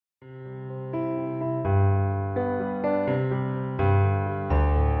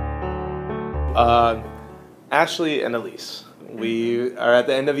Uh, Ashley and Elise, we are at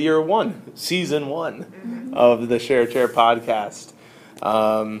the end of year one, season one of the Share Chair podcast.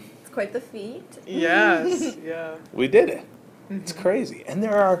 It's quite the feat. Yes, yeah. We did it. It's crazy. And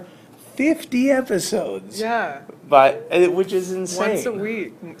there are 50 episodes. Yeah. Which is insane. Once a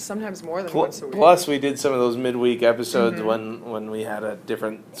week, sometimes more than once a week. Plus, we did some of those midweek episodes when we had a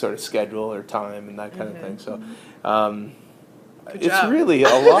different sort of schedule or time and that kind of thing. So, it's job. really a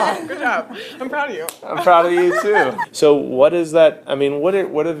lot. Good job. I'm proud of you. I'm proud of you too. So, what is that? I mean, what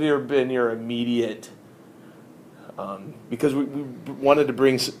have been your immediate? Because we wanted to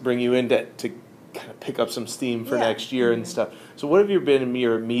bring you in to kind of pick up some steam for next year and stuff. So, what have been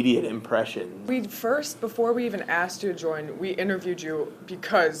your immediate impressions? Before we even asked you to join, we interviewed you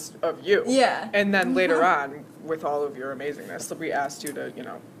because of you. Yeah. And then later on, with all of your amazingness, we asked you to,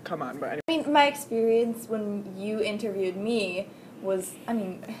 come on. But anyway. I mean, my experience when you interviewed me was,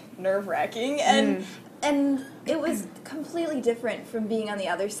 nerve-wracking, and it was completely different from being on the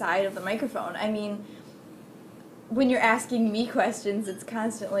other side of the microphone. I mean, when you're asking me questions, it's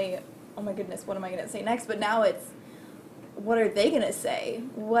constantly, oh my goodness, what am I going to say next? But now it's, what are they going to say?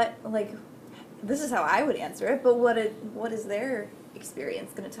 This is how I would answer it, but what is their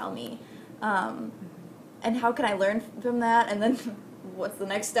experience going to tell me? And how can I learn from that? And then what's the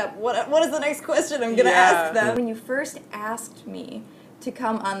next step? What is the next question I'm going to ask them? When you first asked me to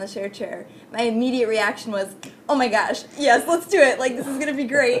come on the Share Chair, my immediate reaction was, oh my gosh, yes, let's do it. This is going to be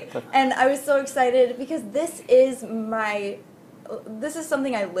great. And I was so excited because this is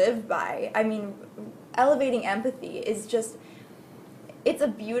something I live by. I mean, elevating empathy is just, it's a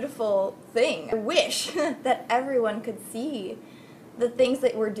beautiful thing. I wish that everyone could see the things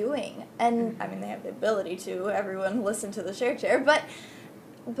that we're doing. And, they have the ability to. Everyone listen to the Share Chair. But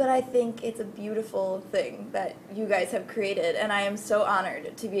I think it's a beautiful thing that you guys have created. And I am so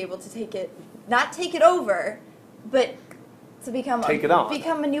honored to be able to not take it over, but to become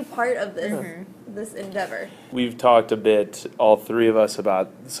a new part of this endeavor. We've talked a bit, all three of us,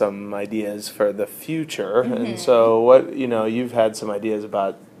 about some ideas for the future, and so you've had some ideas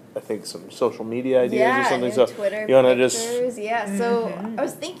about, I think, some social media ideas or something. So Twitter you want to pictures, So I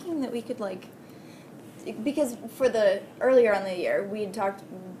was thinking that we could because earlier on the year we had talked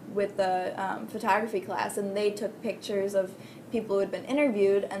with the photography class, and they took pictures of people who had been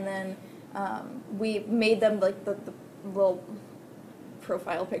interviewed, and then we made them the little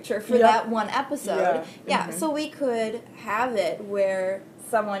profile picture for that one episode. So we could have it where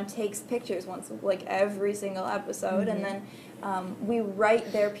someone takes pictures every single episode, and then we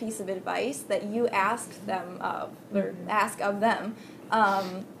write their piece of advice that you asked them of, or ask of them,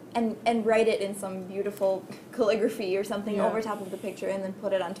 and write it in some beautiful calligraphy or something over top of the picture, and then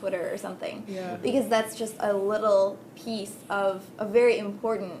put it on Twitter or something. Because that's just a little piece of a very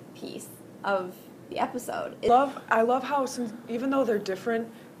important piece of the episode. I love how, even though they're different,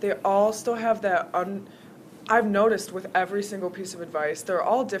 they all still have that I've noticed with every single piece of advice, they're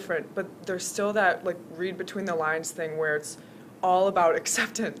all different, but there's still that read between the lines thing where it's all about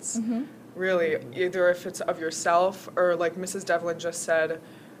acceptance. Really, either if it's of yourself or like Mrs. Devlin just said,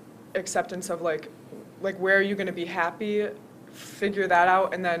 acceptance of where are you going to be happy, figure that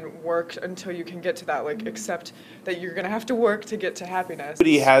out, and then work until you can get to that. Accept that you're going to have to work to get to happiness. But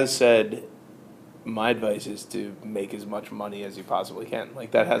he has said, my advice is to make as much money as you possibly can.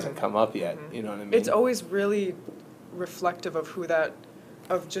 That hasn't come up yet. You know what I mean? It's always really reflective of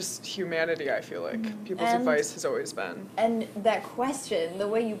of just humanity, I feel like. People's advice has always been. And that question, the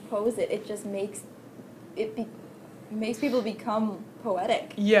way you pose it, it just makes people become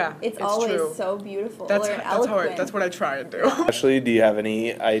poetic. Yeah, it's always true. So beautiful. That's what I try and do. Ashley, do you have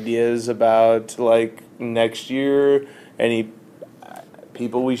any ideas about next year? Any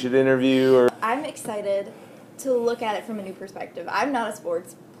people we should interview? Or I'm excited to look at it from a new perspective. I'm not a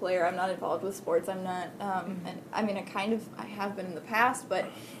sports player. I'm not involved with sports. I'm not. I have been in the past, but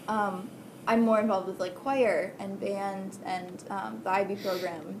I'm more involved with choir and band and the IB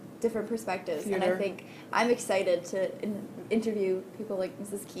program, different perspectives. Theater. And I think I'm excited to interview people like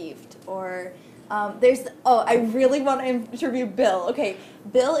Mrs. Kieft or. I really want to interview Bill. Okay,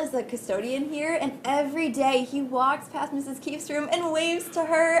 Bill is a custodian here, and every day he walks past Mrs. Keefe's room and waves to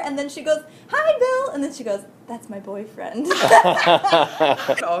her, and then she goes, "Hi, Bill," and then she goes, "That's my boyfriend."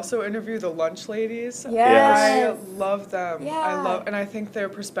 I also interview the lunch ladies. Yes. I love them. Yeah. And I think their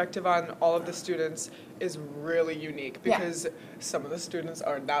perspective on all of the students is really unique because some of the students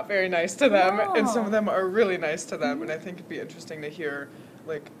are not very nice to them, and some of them are really nice to them, and I think it'd be interesting to hear.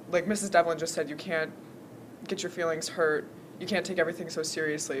 Like Mrs. Devlin just said, you can't get your feelings hurt. You can't take everything so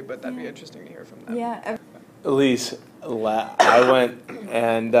seriously, but that'd be interesting to hear from them. Yeah. Elise, I went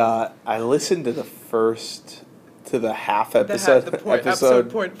and I listened to the half episode,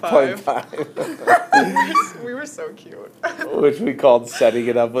 episode point point 5. We were so cute. which we called Setting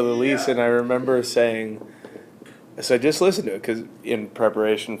It Up with Elise, and I remember saying, so I just listened to it because in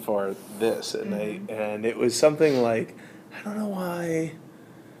preparation for this, and and it was something like, I don't know why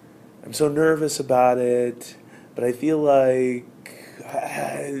I'm so nervous about it, but I feel like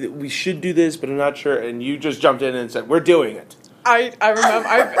we should do this, but I'm not sure. And you just jumped in and said, "We're doing it." I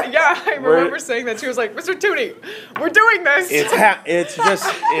remember saying that too. I was like, Mr. Tootie, we're doing this.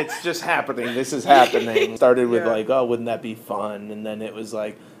 It's just happening. This is happening. Started with Yeah. like, oh, wouldn't that be fun? And then it was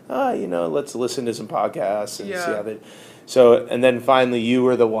like, oh, let's listen to some podcasts and see how they. So, and then finally, you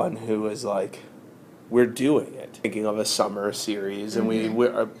were the one who was like, we're doing it. Thinking of a summer series, and we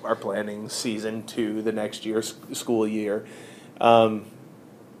are planning season 2 the next year, school year.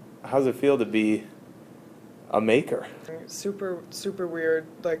 How's it feel to be a maker? Super, super weird.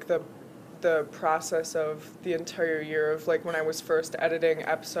 Like the process of the entire year of like when I was first editing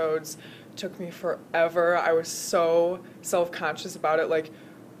episodes took me forever. I was so self-conscious about it. Like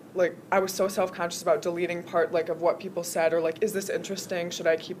I was so self-conscious about deleting part like of what people said, or like, is this interesting? Should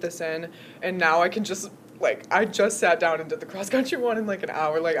I keep this in? And now I can just I just sat down and did the cross-country one in like an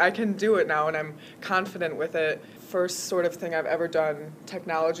hour. Like I can do it now and I'm confident with it. First sort of thing I've ever done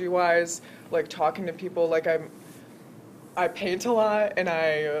technology-wise, like talking to people. Like I paint a lot and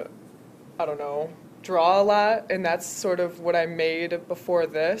I don't know, draw a lot, and that's sort of what I made before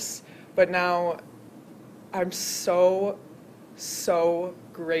this. But now I'm so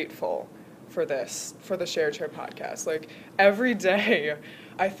grateful for this, for the Share Chair podcast. Like every day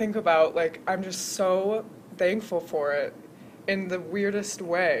I think about, like, I'm just so thankful for it in the weirdest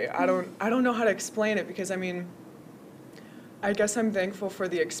way. I don't know how to explain it, because I mean, I guess I'm thankful for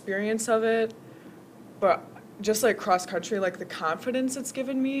the experience of it, but just like cross country, like the confidence it's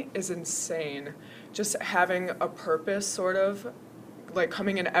given me is insane. Just having a purpose, sort of, like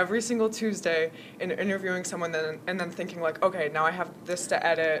coming in every single Tuesday and interviewing someone, and then thinking like, okay, now I have this to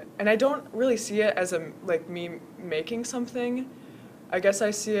edit. And I don't really see it as me making something. I guess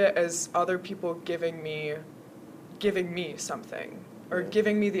I see it as other people giving me something, or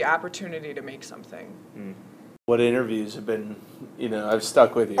giving me the opportunity to make something. What interviews have been, I've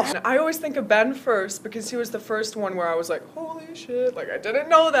stuck with you? And I always think of Ben first, because he was the first one where I was like, holy shit, like I didn't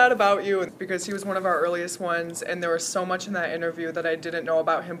know that about you, because he was one of our earliest ones, and there was so much in that interview that I didn't know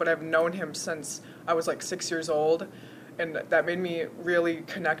about him, but I've known him since I was like 6 years old, and that made me really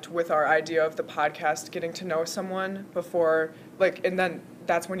connect with our idea of the podcast, getting to know someone before, and then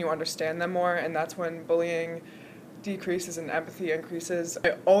that's when you understand them more, and that's when bullying decreases and empathy increases.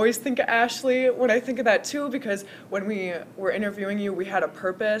 I always think of Ashley when I think of that too, because when we were interviewing you, we had a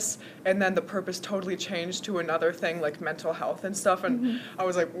purpose, and then the purpose totally changed to another thing, like mental health and stuff, and I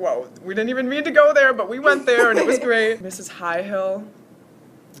was like, whoa, we didn't even mean to go there, but we went there, and it was great. Mrs. Highhill,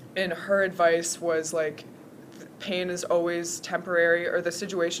 and her advice was like, pain is always temporary, or the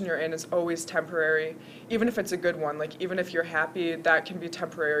situation you're in is always temporary, even if it's a good one. Like even if you're happy, that can be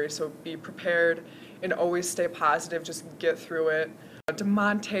temporary, so be prepared and always stay positive, just get through it.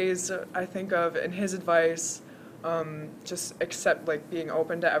 DeMonte's, I think of, and his advice, just accept, like, being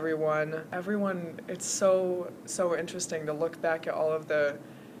open to everyone. It's so interesting to look back at all of the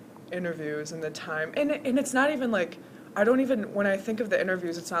interviews and the time. And it's not even like, when I think of the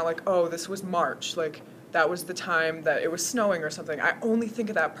interviews, it's not like, oh, this was March, like, that was the time that it was snowing or something. I only think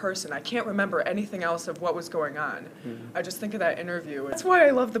of that person. I can't remember anything else of what was going on. I just think of that interview. That's why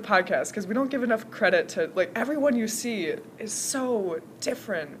I love the podcast, because we don't give enough credit to, like, everyone you see is so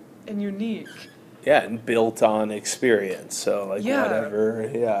different and unique. Yeah, and built on experience. So, like, whatever,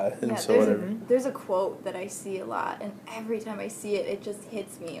 And so whatever. There's a quote that I see a lot, and every time I see it, it just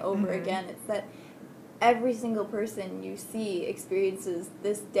hits me over again. It's that every single person you see experiences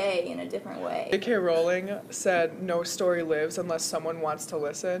this day in a different way. J.K. Rowling said, no story lives unless someone wants to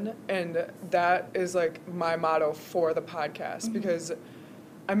listen, and that is like my motto for the podcast, because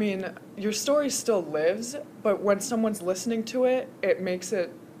I mean, your story still lives, but when someone's listening to it, it makes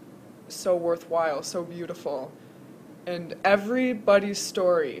it so worthwhile, so beautiful. And everybody's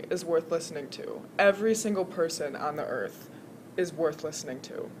story is worth listening to. Every single person on the earth is worth listening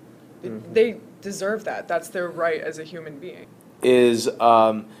to. They deserve that. That's their right as a human being.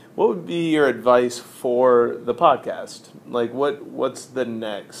 What would be your advice for the podcast? Like, what's the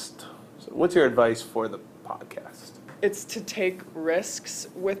next? What's your advice for the podcast? It's to take risks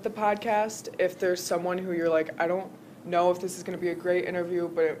with the podcast. If there's someone who you're like, I don't know if this is going to be a great interview,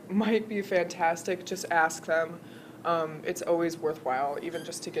 but it might be fantastic, just ask them. It's always worthwhile, even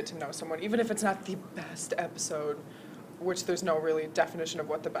just to get to know someone, even if it's not the best episode, which there's no really definition of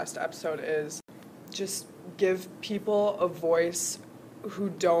what the best episode is. Just give people a voice who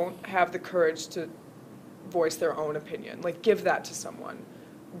don't have the courage to voice their own opinion. Like, give that to someone.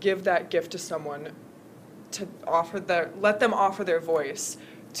 Give that gift to someone to let them offer their voice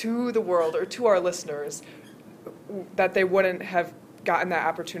to the world or to our listeners that they wouldn't have gotten that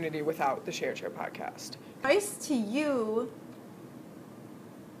opportunity without the Share Chair podcast. Advice to you,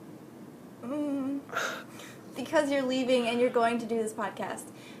 because you're leaving and you're going to do this podcast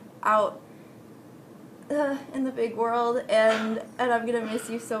out in the big world, and I'm going to miss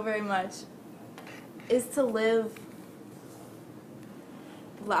you so very much, is to live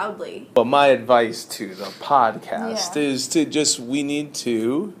loudly. Well, my advice to the podcast Yeah. is to just, we need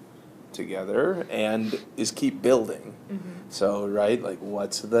to, together, and is keep building. So, right, like,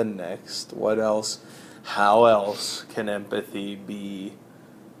 what's the next? What else? How else can empathy be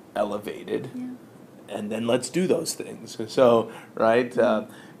elevated? Yeah. And then let's do those things. So, right,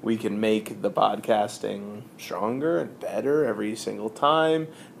 we can make the podcasting stronger and better every single time,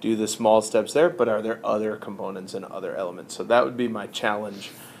 do the small steps there, but are there other components and other elements? So that would be my challenge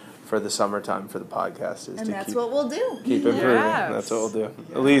for the summertime for the podcast, is And to that's keep what we'll do. improving. Yes. That's what we'll do.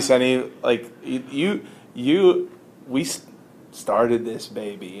 Yeah. Elise, we started this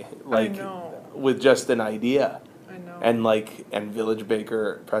baby like know. with just an idea. I know. And Village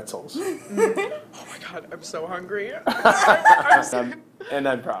Baker pretzels. Oh my God, I'm so hungry. I'm so- And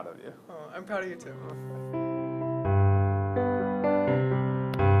I'm proud of you. Oh, I'm proud of you too.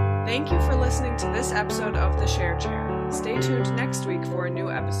 Thank you for listening to this episode of The Share Chair. Stay tuned next week for a new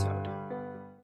episode.